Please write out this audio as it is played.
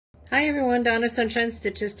Hi everyone, Donna Sunshine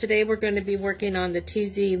Stitches. Today we're going to be working on the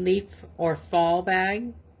TZ Leaf or Fall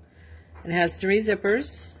bag. It has 3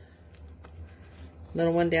 zippers,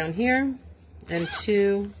 little one down here, and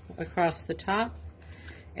 2 across the top.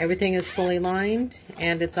 Everything is fully lined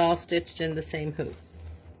and it's all stitched in the same hoop.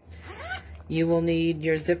 You will need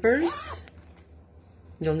your zippers.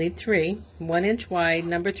 You'll need 3, 1 inch wide,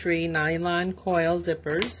 number 3 nylon coil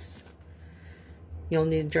zippers. You'll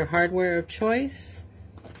need your hardware of choice,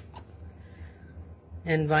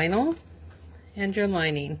 and vinyl, and your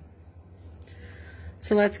lining.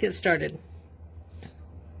 So let's get started.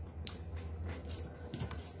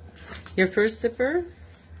 Your first zipper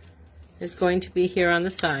is going to be here on the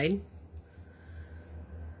side.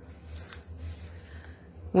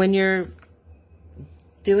 When you're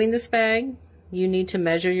doing this bag, you need to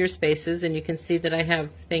measure your spaces, and you can see that I have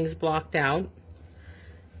things blocked out.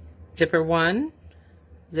 Zipper 1,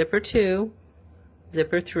 zipper 2,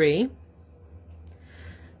 zipper 3.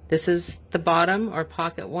 This is the bottom or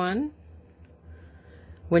pocket 1.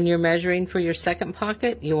 When you're measuring for your second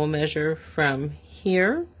pocket, you will measure from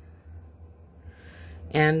here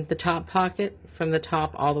and the top pocket from the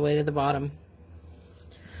top all the way to the bottom.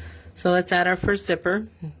 So let's add our first zipper.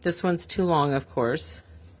 This one's too long, of course.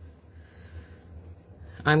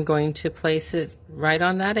 I'm going to place it right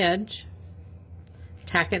on that edge,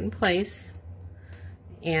 tack it in place,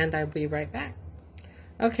 and I'll be right back.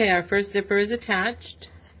 Okay, our first zipper is attached.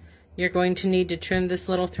 You're going to need to trim this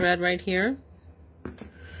little thread right here.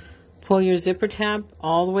 Pull your zipper tab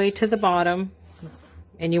all the way to the bottom,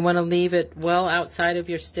 and you want to leave it well outside of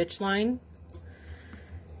your stitch line.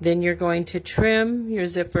 Then you're going to trim your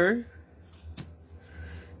zipper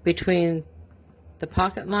between the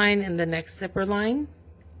pocket line and the next zipper line,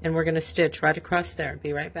 and we're going to stitch right across there.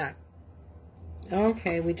 Be right back.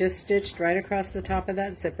 Okay, we just stitched right across the top of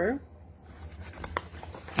that zipper.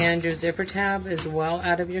 And your zipper tab is well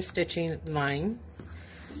out of your stitching line.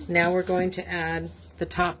 Now we're going to add the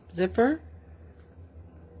top zipper,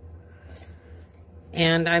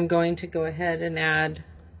 and I'm going to go ahead and add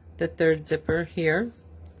the third zipper here.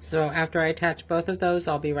 So after I attach both of those,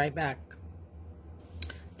 I'll be right back.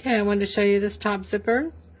 Okay, I wanted to show you this top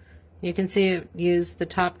zipper. You can see it used the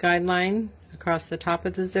top guideline across the top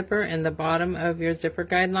of the zipper and the bottom of your zipper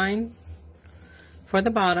guideline for the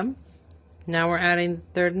bottom. Now we're adding the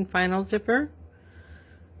third and final zipper.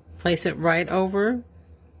 Place it right over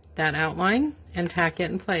that outline and tack it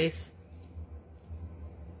in place.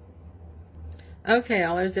 Okay,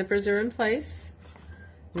 all our zippers are in place.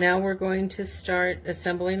 Now we're going to start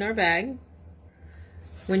assembling our bag.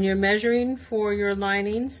 When you're measuring for your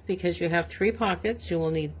linings, because you have 3 pockets, you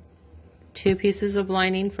will need 2 pieces of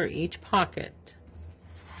lining for each pocket.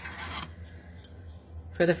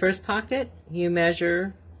 For the first pocket, you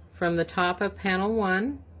measure from the top of panel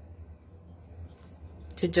 1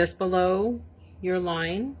 to just below your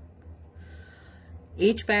line.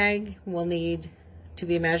 Each bag will need to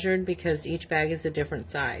be measured because each bag is a different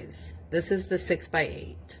size. This is the 6 by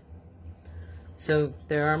 8. So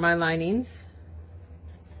there are my linings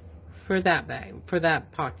for that bag, for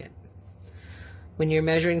that pocket. When you're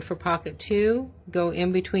measuring for pocket 2, go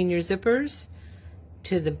in between your zippers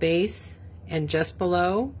to the base and just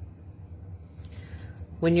below.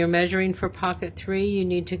 When you're measuring for pocket 3, you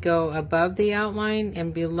need to go above the outline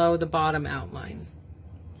and below the bottom outline.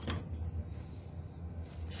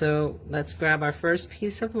 So let's grab our first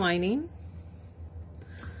piece of lining.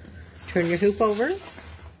 Turn your hoop over.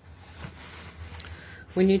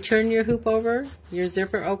 When you turn your hoop over, your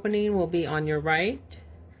zipper opening will be on your right.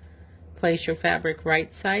 Place your fabric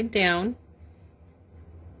right side down.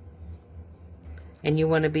 And you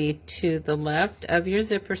want to be to the left of your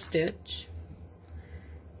zipper stitch.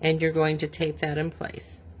 And you're going to tape that in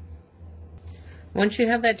place. Once you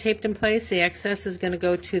have that taped in place, the excess is going to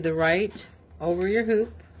go to the right over your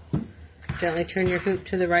hoop. Gently turn your hoop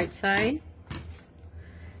to the right side,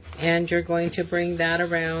 and you're going to bring that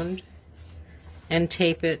around and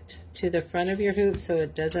tape it to the front of your hoop so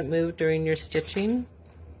it doesn't move during your stitching.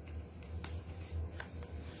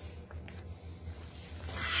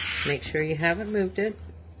 Make sure you haven't moved it.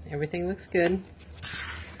 Everything looks good.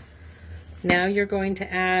 Now you're going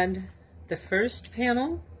to add the first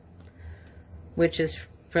panel, which is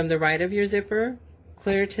from the right of your zipper,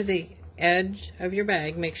 clear to the edge of your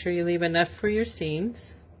bag. Make sure you leave enough for your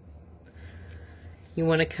seams. You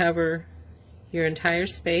want to cover your entire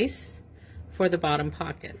space for the bottom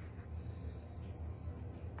pocket.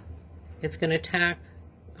 It's going to tack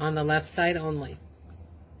on the left side only.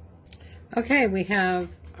 Okay, we have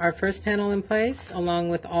our first panel in place along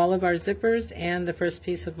with all of our zippers and the first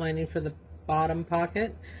piece of lining for the bottom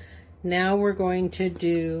pocket. Now we're going to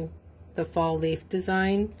do the fall leaf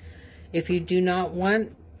design. If you do not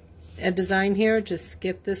want a design here, just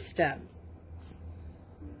skip this step.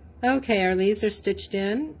 Okay, our leaves are stitched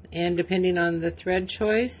in, and depending on the thread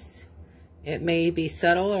choice, it may be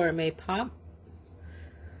subtle or it may pop.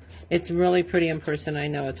 It's really pretty in person. I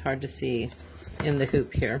know it's hard to see in the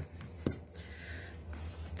hoop here.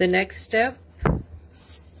 The next step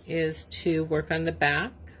is to work on the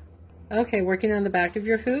back. Okay, working on the back of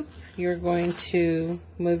your hoop, you're going to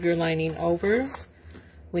move your lining over.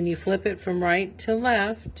 When you flip it from right to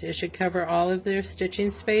left, it should cover all of your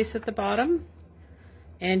stitching space at the bottom,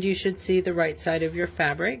 and you should see the right side of your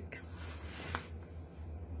fabric.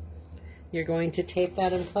 You're going to tape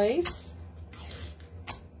that in place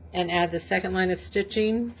and add the second line of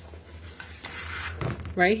stitching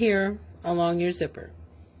right here along your zipper.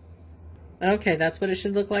 Okay, that's what it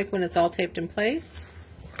should look like when it's all taped in place.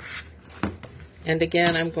 And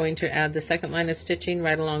again, I'm going to add the second line of stitching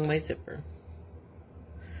right along my zipper.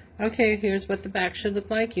 Okay, here's what the back should look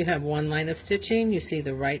like. You have one line of stitching. You see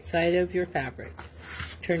the right side of your fabric.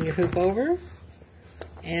 Turn your hoop over,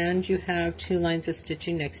 and you have two lines of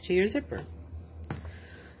stitching next to your zipper.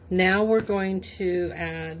 Now we're going to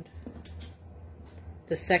add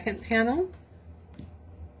the second panel.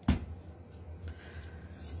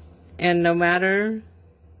 And no matter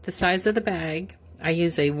the size of the bag, I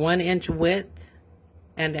use a 1-inch width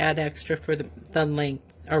and add extra for the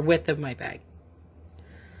length or width of my bag.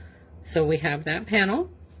 So we have that panel,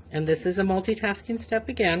 and this is a multitasking step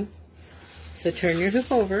again. So turn your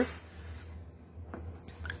hoop over,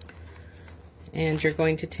 and you're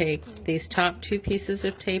going to take these top two pieces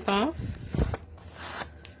of tape off,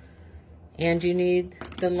 and you need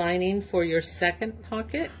the lining for your second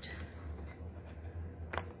pocket.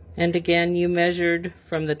 And again, you measured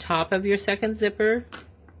from the top of your second zipper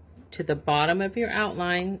to the bottom of your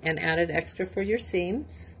outline and added extra for your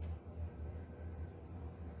seams.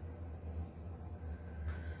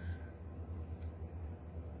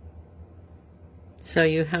 So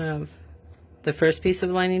you have the first piece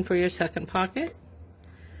of lining for your second pocket,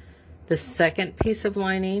 the second piece of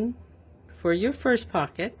lining for your first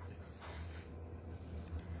pocket.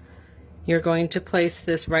 You're going to place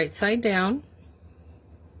this right side down,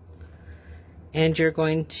 and you're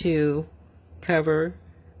going to cover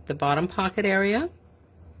the bottom pocket area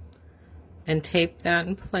and tape that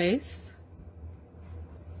in place.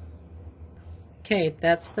 Okay,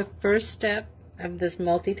 that's the first step of this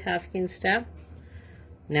multitasking step.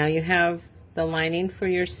 Now you have the lining for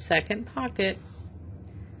your second pocket.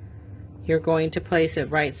 You're going to place it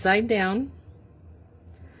right side down,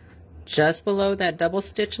 just below that double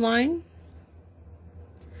stitch line.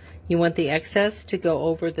 You want the excess to go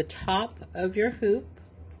over the top of your hoop.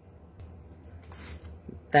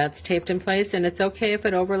 That's taped in place, and it's okay if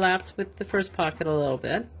it overlaps with the first pocket a little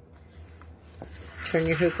bit. Turn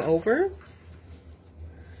your hoop over.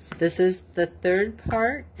 This is the third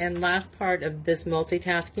part and last part of this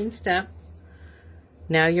multitasking step.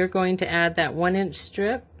 Now you're going to add that 1-inch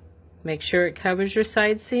strip. Make sure it covers your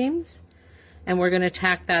side seams, and we're going to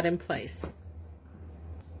tack that in place.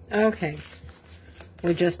 Okay,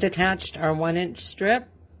 we just attached our 1-inch strip,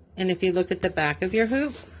 and if you look at the back of your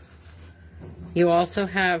hoop, you also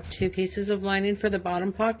have two pieces of lining for the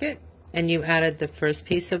bottom pocket, and you added the first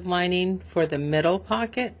piece of lining for the middle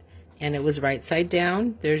pocket, and it was right side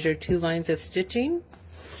down. There's your two lines of stitching.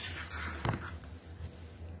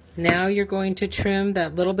 Now you're going to trim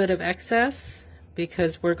that little bit of excess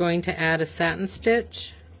because we're going to add a satin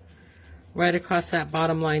stitch right across that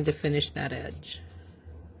bottom line to finish that edge.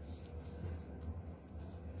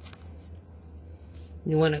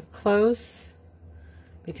 You want it close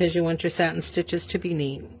because you want your satin stitches to be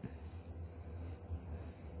neat.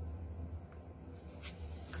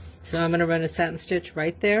 So I'm going to run a satin stitch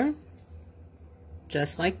right there,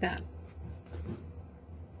 just like that.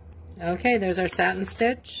 Okay, there's our satin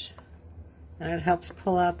stitch, and it helps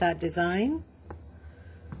pull out that design.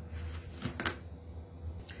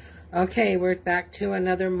 Okay, we're back to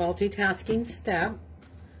another multitasking step.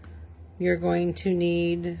 You're going to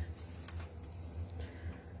need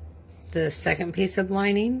the second piece of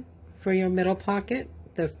lining for your middle pocket,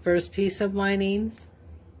 the first piece of lining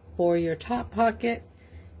for your top pocket,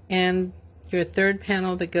 and your third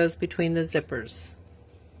panel that goes between the zippers.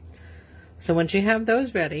 So once you have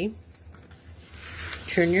those ready,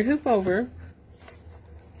 turn your hoop over,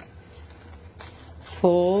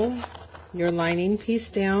 pull your lining piece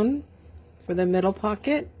down for the middle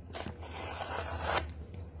pocket,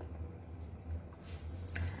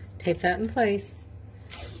 tape that in place.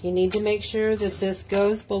 You need to make sure that this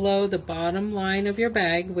goes below the bottom line of your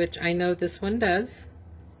bag, which I know this one does.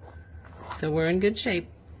 So we're in good shape.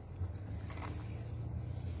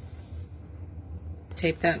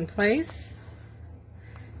 tape that in place,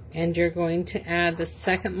 and you're going to add the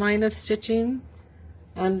second line of stitching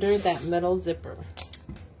under that middle zipper.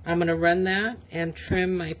 I'm going to run that and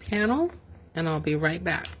trim my panel, and I'll be right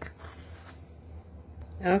back.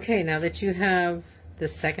 Okay, now that you have the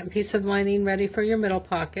second piece of lining ready for your middle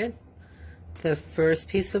pocket, the first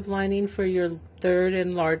piece of lining for your third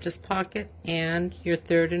and largest pocket, and your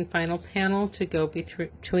third and final panel to go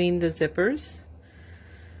between the zippers,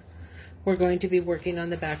 we're going to be working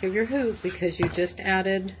on the back of your hoop because you just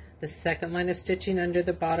added the second line of stitching under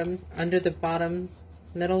the bottom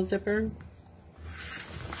middle zipper.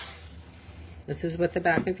 This is what the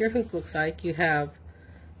back of your hoop looks like. You have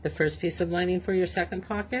the first piece of lining for your second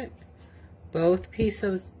pocket, both pieces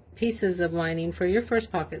of lining for your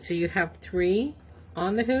first pocket. So you have 3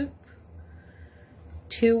 on the hoop,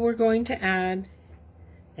 2 we're going to add,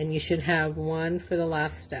 and you should have 1 for the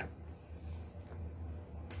last step.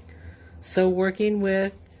 So working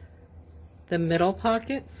with the middle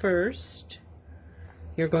pocket first,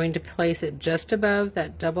 you're going to place it just above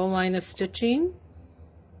that double line of stitching.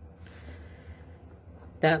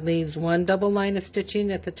 That leaves 1 double line of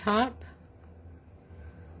stitching at the top.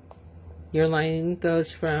 Your line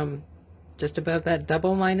goes from just above that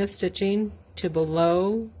double line of stitching to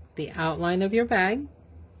below the outline of your bag,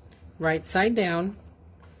 right side down,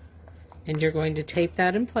 and you're going to tape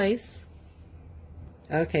that in place.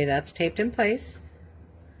 Okay, that's taped in place.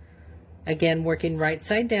 Again, working right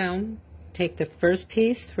side down, take the first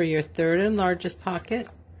piece for your third and largest pocket,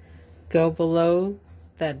 go below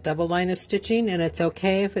that double line of stitching, and it's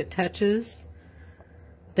okay if it touches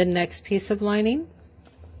the next piece of lining.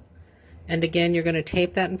 And again, you're going to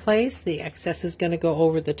tape that in place. The excess is going to go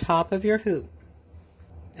over the top of your hoop.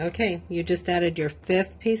 Okay, you just added your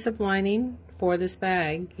 5th piece of lining for this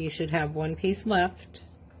bag. You should have 1 piece left.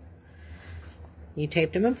 You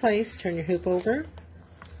taped them in place, turn your hoop over.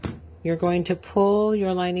 You're going to pull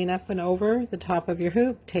your lining up and over the top of your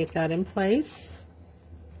hoop, tape that in place.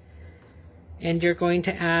 And you're going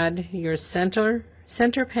to add your center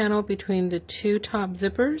panel between the 2 top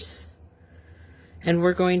zippers. And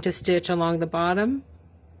we're going to stitch along the bottom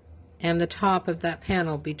and the top of that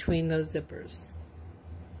panel between those zippers.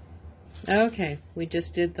 Okay, we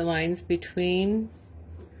just did the lines between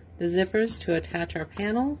the zippers to attach our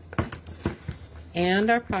panel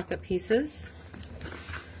and our pocket pieces.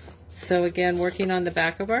 So again, working on the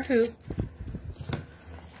back of our hoop,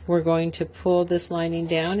 we're going to pull this lining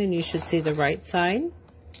down, and you should see the right side.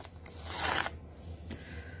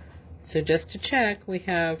 So just to check, we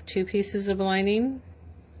have 2 pieces of lining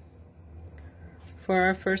for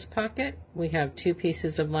our first pocket, we have 2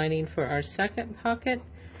 pieces of lining for our second pocket,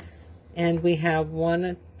 and we have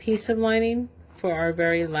 1 piece of lining for our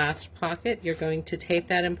very last pocket. You're going to tape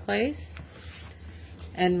that in place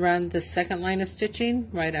and run the second line of stitching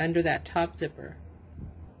right under that top zipper.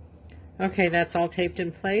 Okay, that's all taped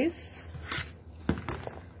in place.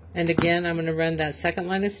 And again, I'm going to run that second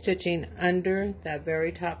line of stitching under that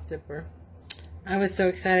very top zipper. I was so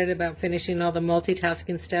excited about finishing all the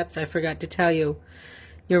multitasking steps, I forgot to tell you,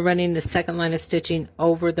 you're running the second line of stitching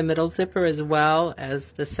over the middle zipper as well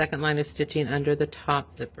as the second line of stitching under the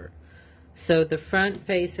top zipper. So the front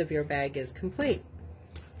face of your bag is complete.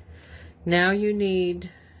 Now you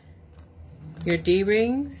need your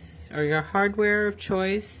D-rings or your hardware of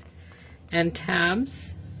choice and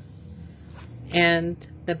tabs and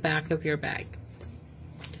the back of your bag.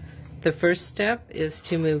 The first step is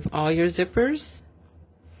to move all your zippers.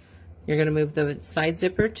 You're going to move the side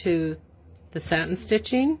zipper to the satin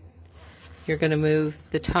stitching. You're going to move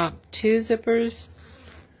the top 2 zippers,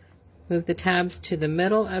 move the tabs to the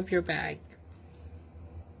middle of your bag.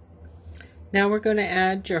 Now we're going to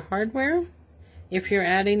add your hardware. If you're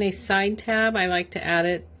adding a side tab, I like to add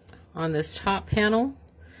it on this top panel.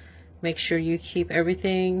 Make sure you keep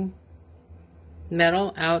everything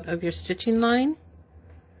metal out of your stitching line.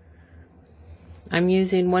 I'm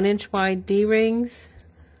using 1-inch wide D-rings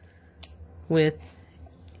with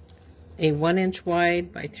a 1-inch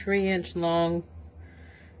wide by 3-inch long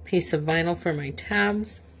piece of vinyl for my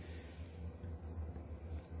tabs.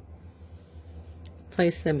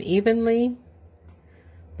 Place them evenly,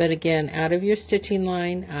 but again, out of your stitching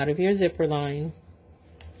line, out of your zipper line.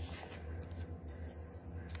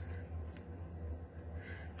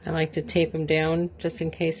 I like to tape them down just in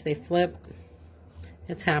case they flip.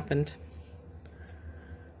 It's happened.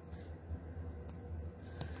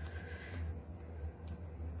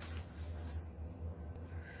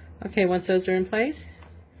 Okay, once those are in place,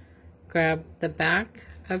 grab the back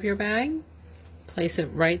of your bag, place it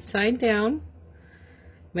right side down,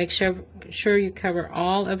 Make sure you cover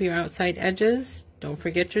all of your outside edges. Don't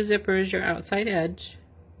forget your zipper is your outside edge.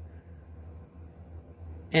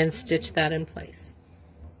 And stitch that in place.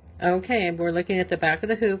 Okay, we're looking at the back of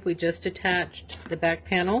the hoop. We just attached the back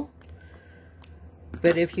panel.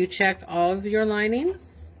 But if you check all of your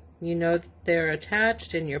linings, you know that they're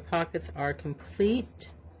attached and your pockets are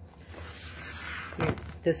complete.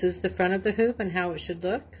 This is the front of the hoop and how it should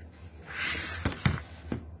look.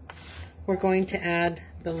 We're going to add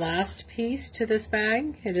the last piece to this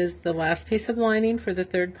bag. It is the last piece of lining for the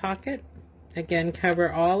third pocket. Again,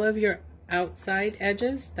 cover all of your outside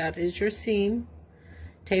edges. That is your seam.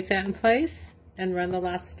 Tape that in place and run the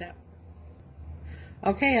last step.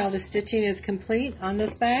 Okay, all the stitching is complete on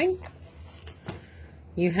this bag.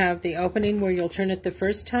 You have the opening where you'll turn it the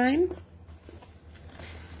first time.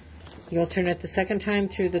 You'll turn it the second time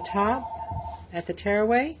through the top at the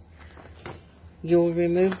tearaway. You'll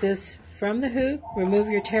remove this from the hoop, remove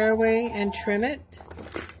your tearaway and trim it.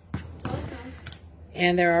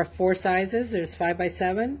 And there are 4 sizes. There's 5 by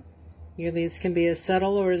 7. Your leaves can be as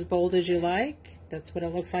subtle or as bold as you like. That's what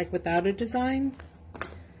it looks like without a design.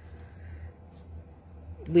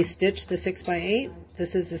 We stitched the 6 by 8.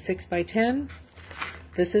 This is the 6 by 10.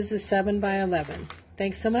 This is the 7 by 11.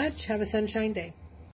 Thanks so much. Have a sunshine day.